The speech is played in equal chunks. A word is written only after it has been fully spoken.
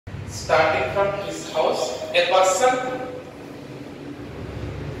starting from his house, a person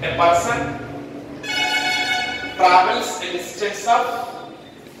travels a distance of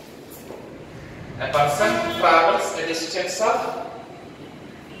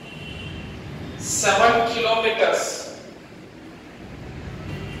 7 kilometers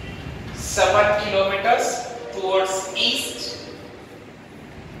towards east.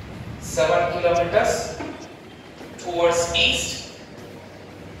 7 kilometers towards east.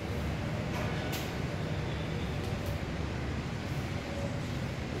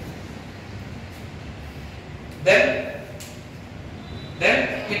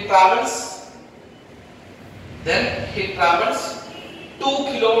 Then he travels 2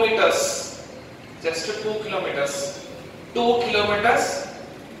 kilometers, just 2 kilometers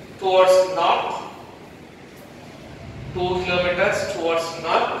towards north. 2 kilometers towards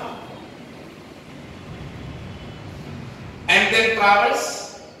north, and then travels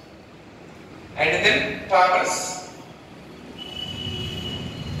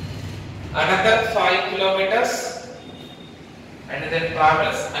another 5 kilometers, and then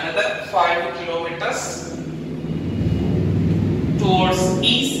travels another 5 kilometers towards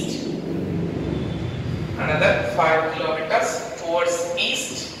east. Another 5 kilometers towards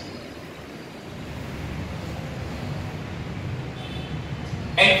east.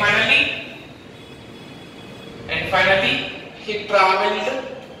 And finally he traveled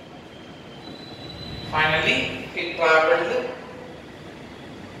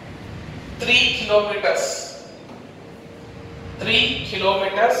 3 kilometers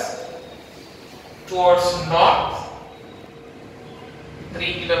towards north.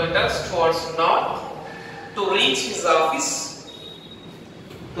 3 kilometers towards north to reach his office.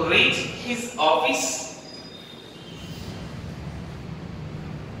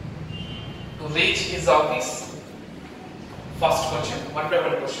 First question, one by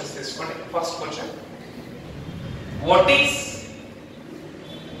one questions this one. First question, what is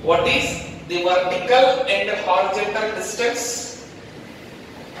the vertical and horizontal distance?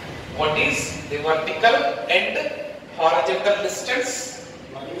 What is the vertical and horizontal distance?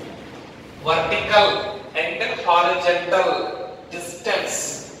 Vertical and horizontal distance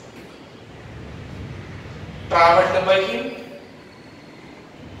traveled by him.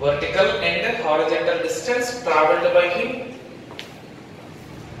 Vertical and horizontal distance traveled by him.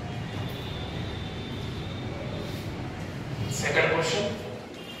 Second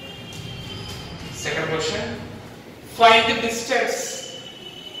question, find the distance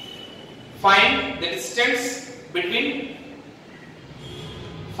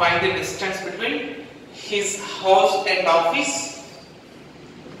between his house and office.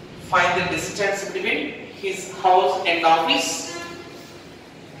 Find the distance between his house and office.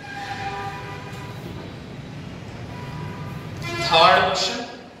 Third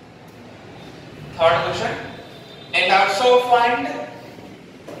question, and also find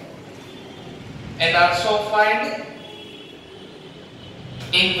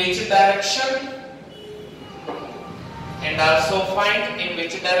in which direction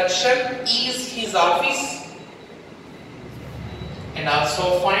is his office.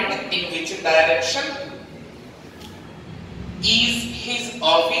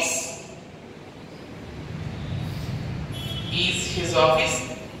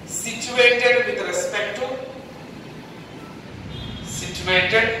 Situated with respect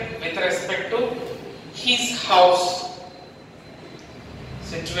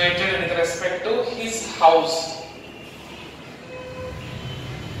to his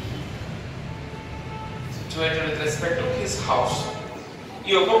house. ఈ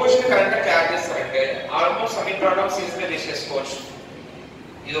ఒక్క question correct గా catch చేస్తారంటే almost అన్ని problems ఈజీగా తీసేసుకోవచ్చు.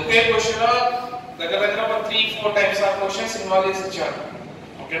 ఇది ఒకే question లో దగ్గర ఒక 3-4 టైప్స్ ఆఫ్ క్వశ్చన్స్ ఇన్వాల్వ్ చేసి ఇచ్చాను.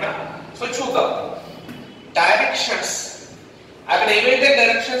 ఓకేనా? సో చూద్దాం. డైరెక్షన్స్, అక్కడ ఏవైతే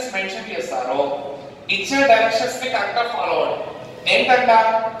డైరెక్షన్స్ మెన్షన్ చేస్తారో ఇచ్చిన డైరెక్షన్స్ ని కరెక్ట్ గా ఫాలో అవ్వండి. ఏంటంట,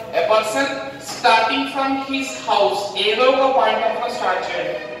 a person starting from his house, ఏదో ఒక పాయింట్ ఆఫ్ లో స్టార్ట్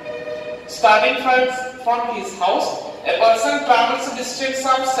చేయండి. Starting from his house, a person travels a distance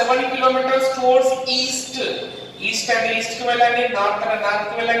of 7 kilometers towards east. East and east కి వెళ్ళండి, north and north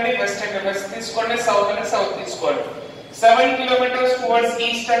కి వెళ్ళండి, west and west తీసుకోండి, south and south తీసుకోండి. 7 kilometers towards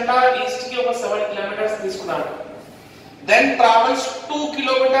east అంట, east కి ఒక 7 kilometers తీసుకున్నాడు. Then travels 2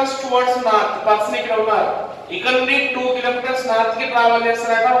 kilometers towards north. Person ఇక్కడ ఉన్నారు, ఇక్కడ నుండి 2 kilometers north కి ట్రావెల్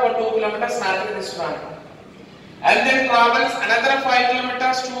చేస్తారట, ఒక 2 kilometers north కి తీసుకున్నాడు. And then travels another 5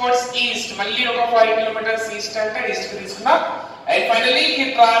 kilometers towards east. మళ్ళీ ఒక 5 kilometers east అంటే east కి తీసుకున్నా. And finally he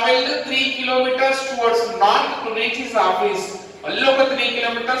traveled 3 kilometers towards north to reach his office. మళ్ళీ ఒక 3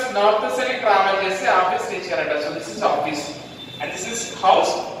 kilometers north సైడ్ ట్రావెల్ చేసి office reach అయ్యారట. So this is office. and this is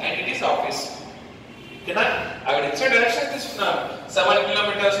house and it is office. ఓకేనా? అక్కడ ఇచ్చే direction తీసుకున్నాం. 7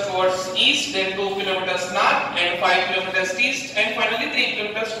 kilometers towards east, then 2 kilometers north and 5 kilometers east and finally 3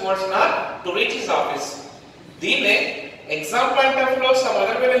 kilometers towards north to reach his office. దీన్నే exam point of view some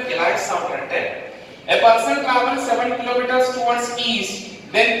other way we ఎలా ఇస్తామంటే a person travels 7 kilometers towards east,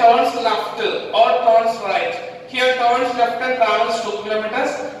 then turns left or turns right. Here turns left and travels 2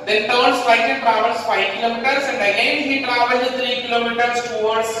 kilometers, then turns right and travels 5 kilometers, and again he travels 3 kilometers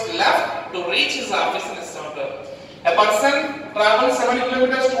towards left to reach his office in this center. A person travels 7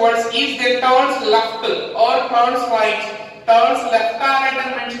 kilometers towards east, then turns left or turns right. Turns left or right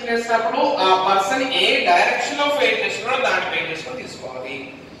అని mention చేసినప్పుడు ఆ person ఏ direction లో face చేస్తున్నారో దాని face చేసుకొని తీసుకోవాలి.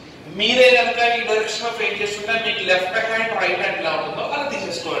 మీరే కనుక ఈ డైరెక్షన్ లో ఫేస్ చేస్తుంటే మీకు లెఫ్ట్ హ్యాండ్ రైట్ హ్యాండ్ ఎలా ఉంటుందో అలా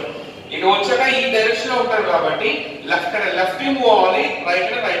తీసేసుకోండి. ఇటు వచ్చాక ఈ డైరెక్షన్ లో ఉంటారు కాబట్టి లెఫ్ట్ మూవ్ అవ్వాలి,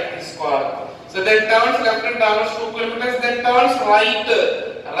 రైట్ తీసుకోవాలి. So then turns left and travels 2 kilometers, then turns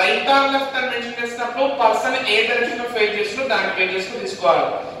right are left అని మెన్షన్ చేసినప్పుడు పర్సన్ ఏ డైరెక్షన్ లో ఫేస్ చేస్తుందో దాన్ని ఫేస్ చేసుకొని తీసుకోవాలి.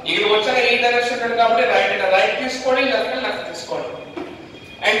 ఇక్కడ వచ్చాక ఏ డైరెక్షన్ ఉంటుంది కాబట్టి రైట్ తీసుకోండి, లెఫ్ట్ తీసుకోండి.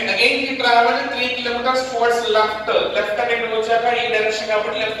 అండ్ అగైన్ ఈ ట్రావెల్ 3 kilometers towards left అంటే ఇక్కడ వచ్చాక ఈ డైరెక్షన్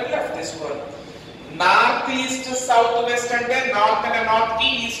కాబట్టి లెఫ్ట్ తీసుకోవాలి. నార్త్ ఈస్ట్ సౌత్ వెస్ట్ అంటే నార్త్ అంటే నార్త్ కి,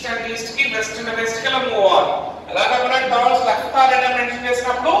 ఈస్ట్ అంటే ఈస్ట్ కి, వెస్ట్ అంటే వెస్ట్ కి అలా మూవ్ అవ్వాలి. అలా కాకుండా టర్న్స్ లెఫ్ట్ ఆర్ రైట్ అని మెన్షన్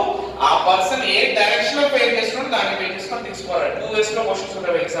చేసినప్పుడు ఆ పర్సన్ ఏ డైరెక్షన్ లో ఫేస్ చేస్తున్నాడో దాన్ని ఫేస్ చేసుకొని తీసుకోవాలి. 2 ways లో క్వశ్చన్స్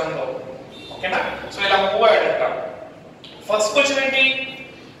ఉంటాయి ఎగ్జామ్ లో. ఓకేనా? సో ఇలా మూవ్ అయ్యాడట. ఫస్ట్ క్వశ్చన్ ఏంటి?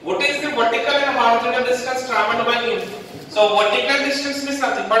 what is the vertical and horizontal distance traveled by him? So vertical distance means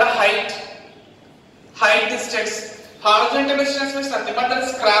nothing but a height distance. Horizontal distance means nothing but the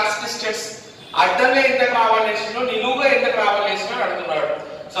scratch distance. అడ్డంగా ఎంత travel చేసినో నిలువుగా ఎంత travel చేసినో అడుగుతున్నాడు.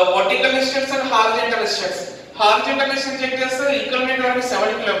 So vertical distance and horizontal distance. Horizontal distance check చేస్తే ఇక్కడ ఉన్నటువంటి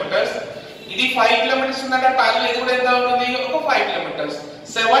 7 kilometers, ఇది 5 kilometers ఉందంటే ప్యారలల్ ఇది కూడా ఎంత ఉంటుంది? ఒక 5 kilometers.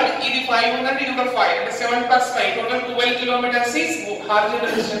 7 ఇది 5 ఉందంటే ఇది కూడా 5 అంటే 7 plus 5 total 12 kilometers is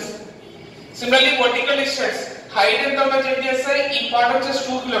horizontal distance. Similarly vertical distance height ఎంత ఉందో చెక్ చేస్తే ఈ పార్ట్ వచ్చేసి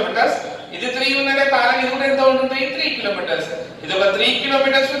 2 kilometers, ఇది 3 ఉందంటే ప్యారలల్ ఇది కూడా ఎంత ఉంటుంది? 3 kilometers. ఇది ఒక 3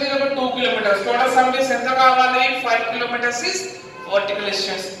 kilometers ఇది ఒక 2 kilometers. టోటల్ సమ్ ఇస్ ఎంత కావాలి? 5 kilometers is vertical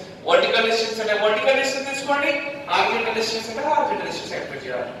distance. vertical distance అంటే vertical distance తీసుకోండి, horizontal distance అంటే horizontal distance calculate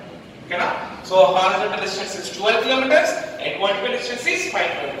చేయాలి. ఓకేనా? So horizontal distance is 12 kilometers and vertical distance is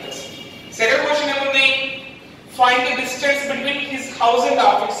 5 kilometers. Second question ఏముంది? find the distance between his house and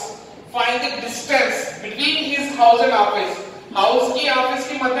office. find the distance between his house and office. house కి office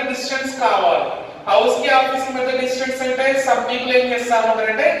కి మధ్య distance కావాలి. House కి office కి మధ్య distance అంటే some people ఏం చేస్తా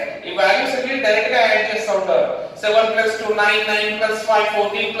ఉంటారంటే ఈ వాల్యూస్ అన్ని డైరెక్ట్ గా యాడ్ చేస్తూ ఉంటారు. 7 + 2 9, 9 + 5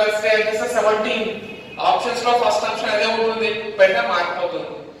 14 + 3 అంటే 17. ఆప్షన్స్ లో ఫస్ట్ ఆప్షన్ అదే ఉంటుంది, బెటర్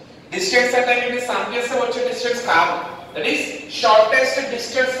మారిపోతుంది. డిస్టెన్స్ అంటే ఏంటి? సమ్ చేస్తే వచ్చే డిస్టెన్స్ కాదు. That is shortest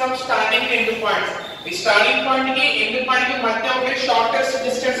distance from starting to end point. ఈ స్టార్టింగ్ పాయింట్ కి ఎండ్ పాయింట్ కి మధ్య ఉండే షార్టెస్ట్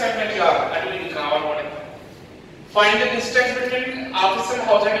డిస్టెన్స్ అంటే చేయాలి. అంటే మీకు కావాలి మనకి find the distance between office and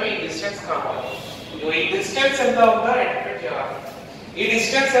house అంటే ఈ డిస్టెన్స్ కావాలి. ఈ డిస్టెన్స్ ఎంత ఉందో ఐడెంటిఫై చేయాలి. ఈ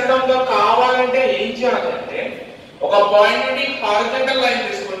డిస్టెన్స్ ఎంత ఉందో కావాలంటే ఏం చేయాలంటే ఒక పాయింట్ నుండి హారిజాంటల్ లైన్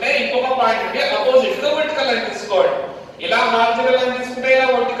తీసుకుంటే ఇంకొక పాయింట్ నుండి అపోజిట్ గా వర్టికల్ లైన్ తీసుకోవాలి. ఇలా హారిజాంటల్ లైన్ తీసుకుంటే ఇలా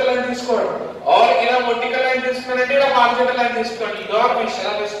వర్టికల్ లైన్ తీసుకోవాలి, ఆర్ ఇలా వర్టికల్ లైన్ తీసుకుంటే ఇలా హారిజాంటల్ లైన్ తీసుకోండి. యువర్ విష్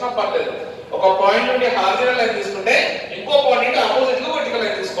ఎలా తీసుకున్నా పర్లేదు. ఒక పాయింట్ నుండి హారిజాంటల్ లైన్ తీసుకుంటే ఇంకో పాయింట్ నుండి అపోజిట్ గా వర్టికల్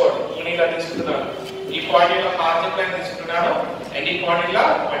లైన్ తీసుకోవాలి. నేను ఇలా తీసుకుంటున్నాను, ఈ పాయింట్ లో హారిజాంటల్ లైన్ తీసుకుంటున్నాను అండ్ ఈ పాయింట్ లో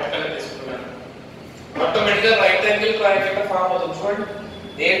వర్టికల్ లైన్ తీసుకుంటున్నాను. ఆటోమేటిక్గా రైట్ యాంగిల్ ట్రయాంగిల్ ఫామ్ అవుతుంది. చూడండి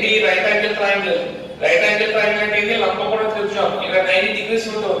ఏంటి right angle triangle? Right angle triangle అంటే ఇది లంబకోణ త్రిభుజం. ఇక్కడ 90 degrees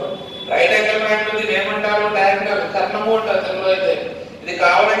ఉంటుంది. రైట్ యాంగిల్ ట్రయాంగిల్ ఇది ఏమంటారు? డయాగ్నల్, కర్ణము అంటారు తెలుగులో అయితే. ఇది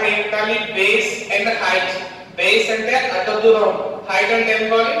కావాలంటే ఏం కావాలి? Base and height. బేస్ అంటే అడ్డ దూరం, హైట్ అంటే ఏం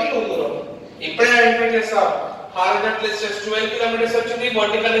కావాలి? నిలువు దూరం. ఇప్పుడే ఐడెంటిఫై చేస్తాం. హారిజాంటల్ డిస్టెన్స్ 12 kilometers వచ్చింది,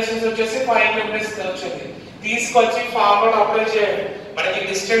 వర్టికల్ డిస్టెన్స్ వచ్చేసి 5 kilometers వచ్చింది. తీసుకొచ్చి ఫార్ములా అప్లై చేయండి. మనకి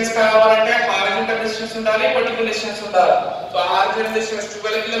డిస్టెన్స్ కావాలంటే హారిజాంటల్ డిస్టెన్స్ ఉండాలి, వర్టికల్ డిస్టెన్స్ ఉండాలి. So horizontal distance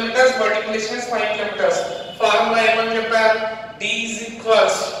 12 kilometers, vertical distance 5 kilometers. Formula ఏమని చెప్పారు? d =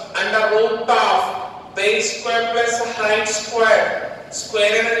 base square plus height square.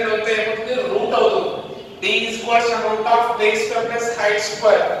 Square అనేది అయితే ఏమవుతుంది? రూట్ అవుతుంది. d = base square plus height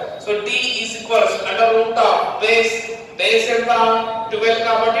square. So d = base ఎంత? 12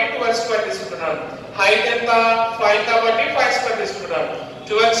 కాబట్టి 12 స్క్వేర్ తీసుకుంటున్నాను. హైట్ ఎంత? 5 కాబట్టి 5 స్క్వేర్ తీసుకుంటున్నాను.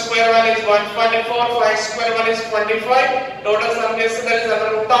 12 square value is 144, 5 square value is 25. Total sum చేస్తే that is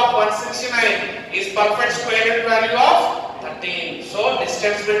under root of 169 is perfect square root value of 13. So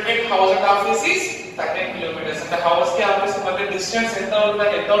distance between house and office is 13 kilometers. And the house ki office మధ్య distance ఎంత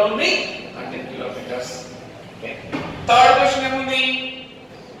ఉంటుంది? 13 kilometers. Okay. Third question ఏముంది,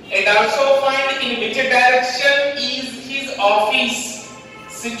 and also find in which direction is his office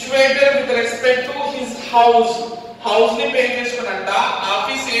situated with respect to his house. House ని pay చేసుకున్నంట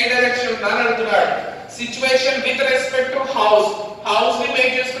office ఏ direction ఉందా అని అడుగుతున్నాడు. Situation with respect to house, house ని pay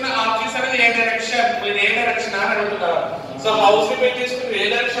చేసుకున్న office అనేది ఏ direction, మీరు ఏ direction అని అడుగుతున్నారు. సో హౌస్ ని పే చేసుకున్న ఏ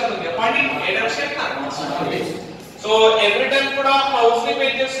డైరెక్షన్ ఉంది చెప్పండి, ఏ డైరెక్షన్. సో ఎవ్రీ టైం కూడా హౌస్ ని పే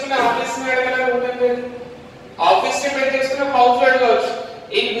చేసుకున్న ఆఫీస్ ని అడగాలని ఉంటుంది, ఆఫీస్ ని పే చేసుకున్న హౌస్ అడగవచ్చు.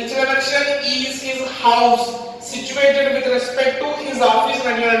 In which direction is his house situated with respect to his office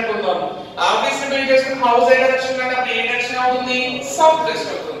అని అనుకుందాం. ఆఫీస్ ని పే చేసుకున్న హౌస్ ఏ డైరెక్షన్ అంటే ఏ డైరెక్షన్ అవుతుంది, సౌత్ వెస్ట్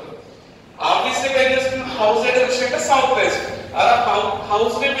అవుతుంది. ఆఫీస్ ని పే చేసుకున్న హౌస్ ఏ డైరెక్షన్ అంటే సౌత్ వెస్ట్. అలా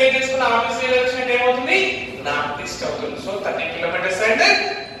హౌస్ ని పే చేసుకున్న ఆఫీస్ ఏ డైరెక్షన్ అంటే ఏమవుతుంది, నార్త్ ఈస్ట్ అవుతుంది. సో 30 కిలోమీటర్స్ అంటే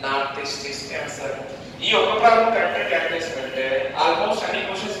నార్త్ ఈస్ట్ ఇస్ ఆన్సర్. ఈ ఒక్క ప్రాబ్లం కరెక్ట్ గా క్యాలిక్యులేట్ చేస్తే ఆల్మోస్ట్ అన్ని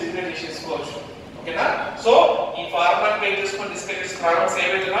క్వశ్చన్స్ ఈజీగా చేసుకోవచ్చు. ఓకేనా. సో ఈ ఫార్మాట్ పే చేసుకొని డిస్కస్ చేసిన ప్రాబ్లమ్స్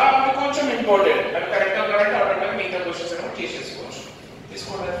ఏవైతే అవి కొంచెం ఇంపార్టెంట్, అది కరెక్ట్ గా కరెక్ట్ ఆటోమేటిక్ మిగతా క్వశ్చన్స్ ఏమో చేసేసుకోవచ్చు.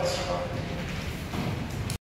 తీసుకోండి ఫస్ట్ ఆఫ్ ఆల్.